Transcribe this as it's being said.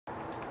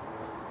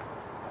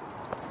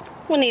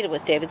Juanita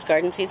with David's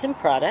Garden Seeds and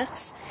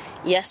Products.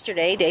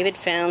 Yesterday, David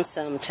found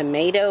some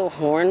tomato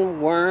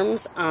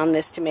hornworms on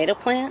this tomato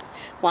plant.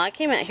 Well, I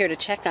came out here to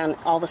check on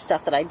all the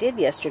stuff that I did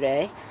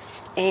yesterday,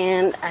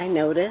 and I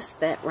noticed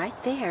that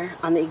right there,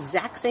 on the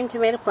exact same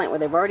tomato plant where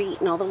they've already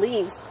eaten all the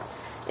leaves,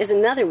 is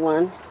another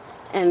one,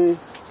 and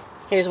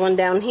here's one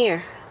down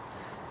here.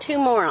 2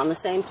 more on the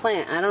same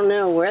plant. I don't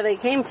know where they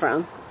came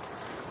from.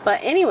 But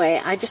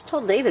anyway, I just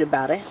told David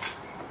about it.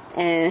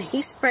 And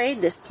he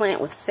sprayed this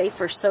plant with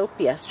safer soap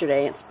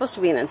yesterday. It's supposed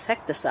to be an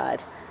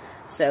insecticide.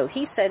 So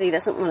he said he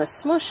doesn't want to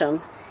smush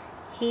them.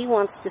 He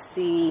wants to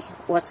see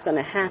what's going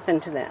to happen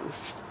to them.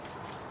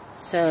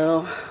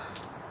 So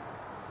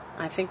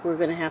I think we're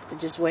going to have to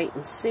just wait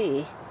and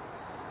see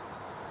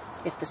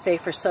if the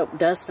safer soap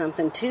does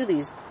something to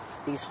these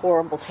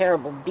horrible,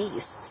 terrible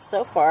beasts.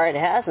 So far it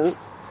hasn't.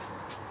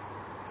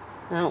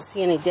 I don't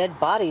see any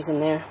dead bodies in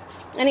there.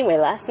 Anyway,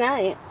 last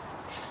night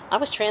I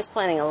was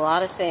transplanting a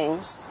lot of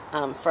things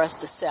for us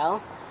to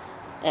sell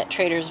at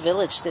Trader's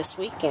Village this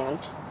weekend.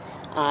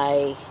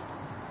 I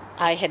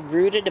had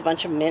rooted a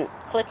bunch of mint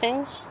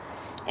clippings,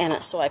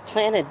 and so I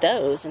planted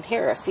those, and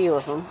here are a few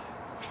of them.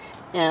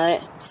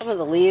 Some of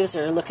the leaves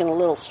are looking a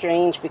little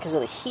strange because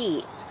of the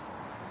heat,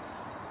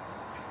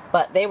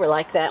 but they were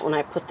like that when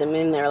I put them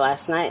in there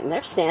last night, and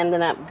they're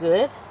standing up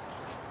good.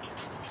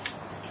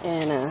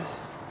 And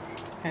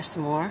there's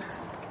some more.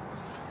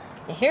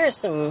 And here's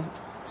some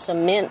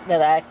mint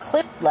that I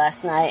clipped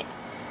last night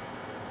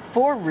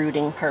for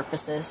rooting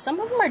purposes. Some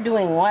of them are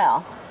doing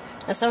well,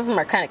 and some of them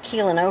are kind of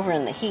keeling over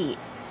in the heat.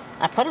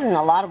 I put it in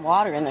a lot of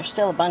water, and there's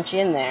still a bunch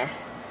in there,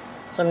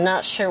 so I'm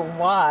not sure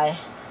why,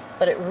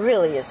 but it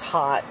really is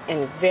hot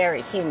and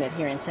very humid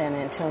here in San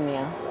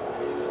Antonio.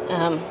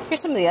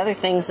 Here's some of the other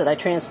things that I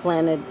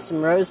transplanted.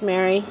 Some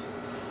rosemary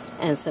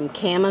and some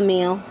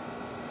chamomile.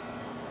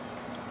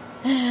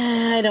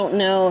 I don't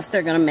know if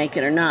they're going to make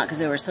it or not because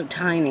they were so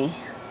tiny.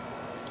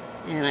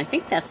 And I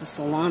think that's a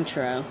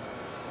cilantro.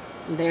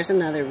 There's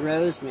another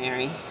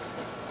rosemary.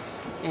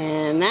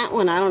 And that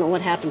one, I don't know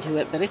what happened to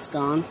it, but it's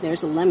gone.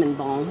 There's a lemon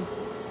balm.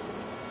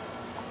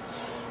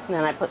 And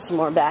then I put some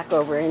more back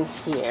over in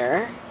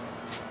here.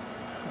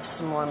 There's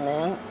some more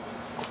mint.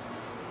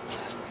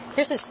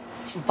 Here's this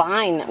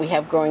vine that we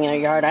have growing in our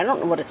yard. I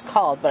don't know what it's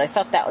called, but I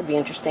thought that would be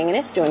interesting. And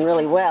it's doing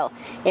really well.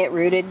 It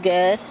rooted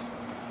good.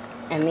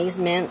 And these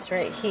mints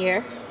right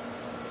here,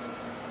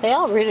 they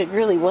all rooted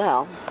really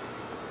well.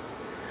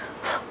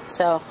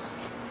 So,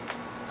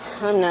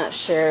 I'm not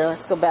sure.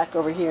 Let's go back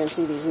over here and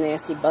see these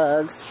nasty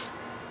bugs.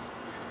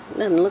 It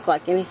doesn't look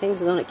like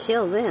anything's going to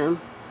kill them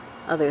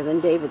other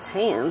than David's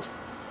hand.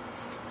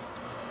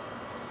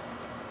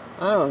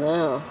 I don't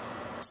know.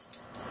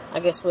 I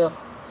guess we'll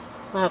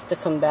have to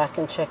come back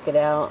and check it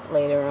out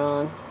later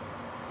on.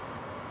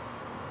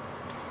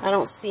 I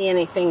don't see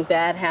anything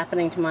bad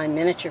happening to my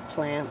miniature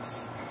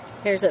plants.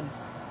 Here's a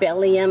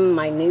Bellium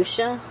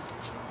minutia.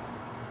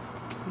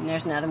 And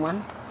there's another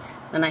one.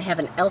 Then I have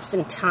an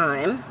elfin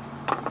thyme.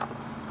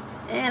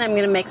 And I'm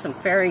going to make some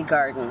fairy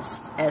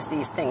gardens as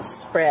these things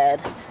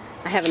spread.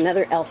 I have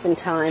another elfin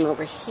thyme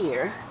over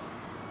here.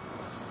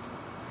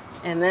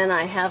 And then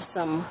I have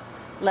some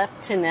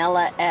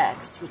Leptinella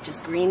X, which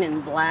is green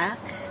and black.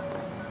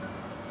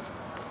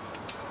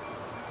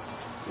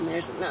 And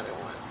there's another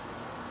one.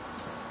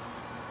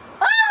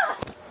 Ah!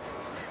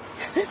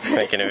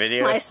 Making a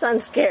video? My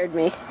son scared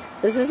me.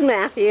 This is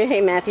Matthew.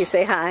 Hey Matthew,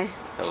 say hi.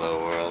 Hello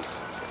world.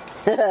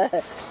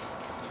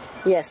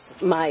 Yes,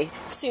 my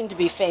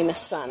soon-to-be famous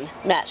son,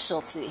 Matt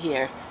Schultze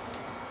here.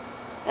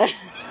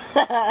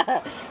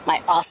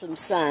 My awesome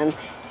son,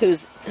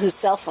 whose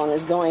cell phone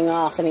is going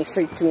off, and he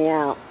freaked me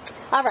out.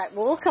 Alright,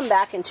 well, we'll come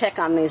back and check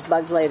on these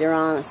bugs later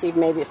on and see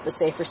maybe if the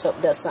safer soap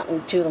does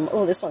something to them.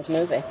 Oh, this one's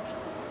moving.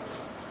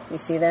 You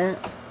see that?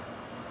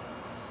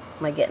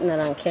 Am I getting that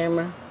on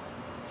camera?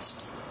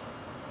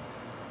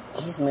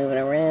 He's moving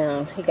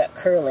around. He got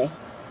curly.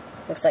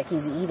 Looks like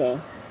he's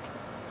eating.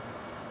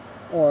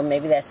 Or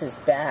maybe that's his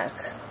back.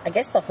 I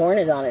guess the horn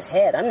is on his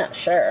head. I'm not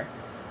sure.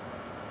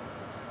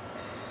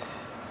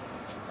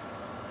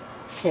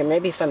 Here,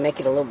 maybe if I make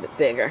it a little bit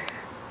bigger.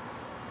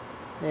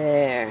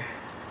 There.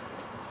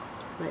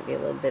 Might be a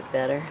little bit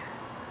better.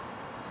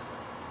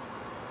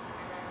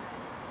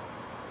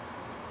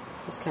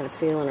 He's kind of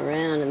feeling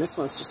around, and this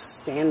one's just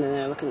standing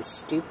there looking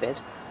stupid.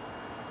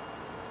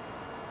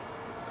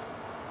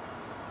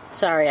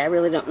 Sorry, I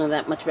really don't know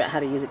that much about how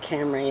to use a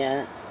camera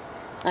yet.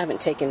 I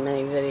haven't taken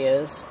many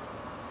videos.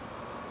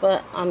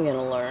 But I'm going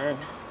to learn.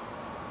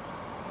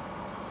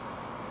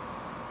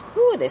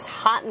 Ooh, it is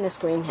hot in this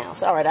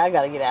greenhouse. Alright, I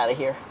got to get out of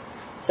here.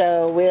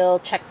 So we'll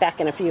check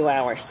back in a few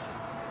hours.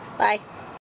 Bye.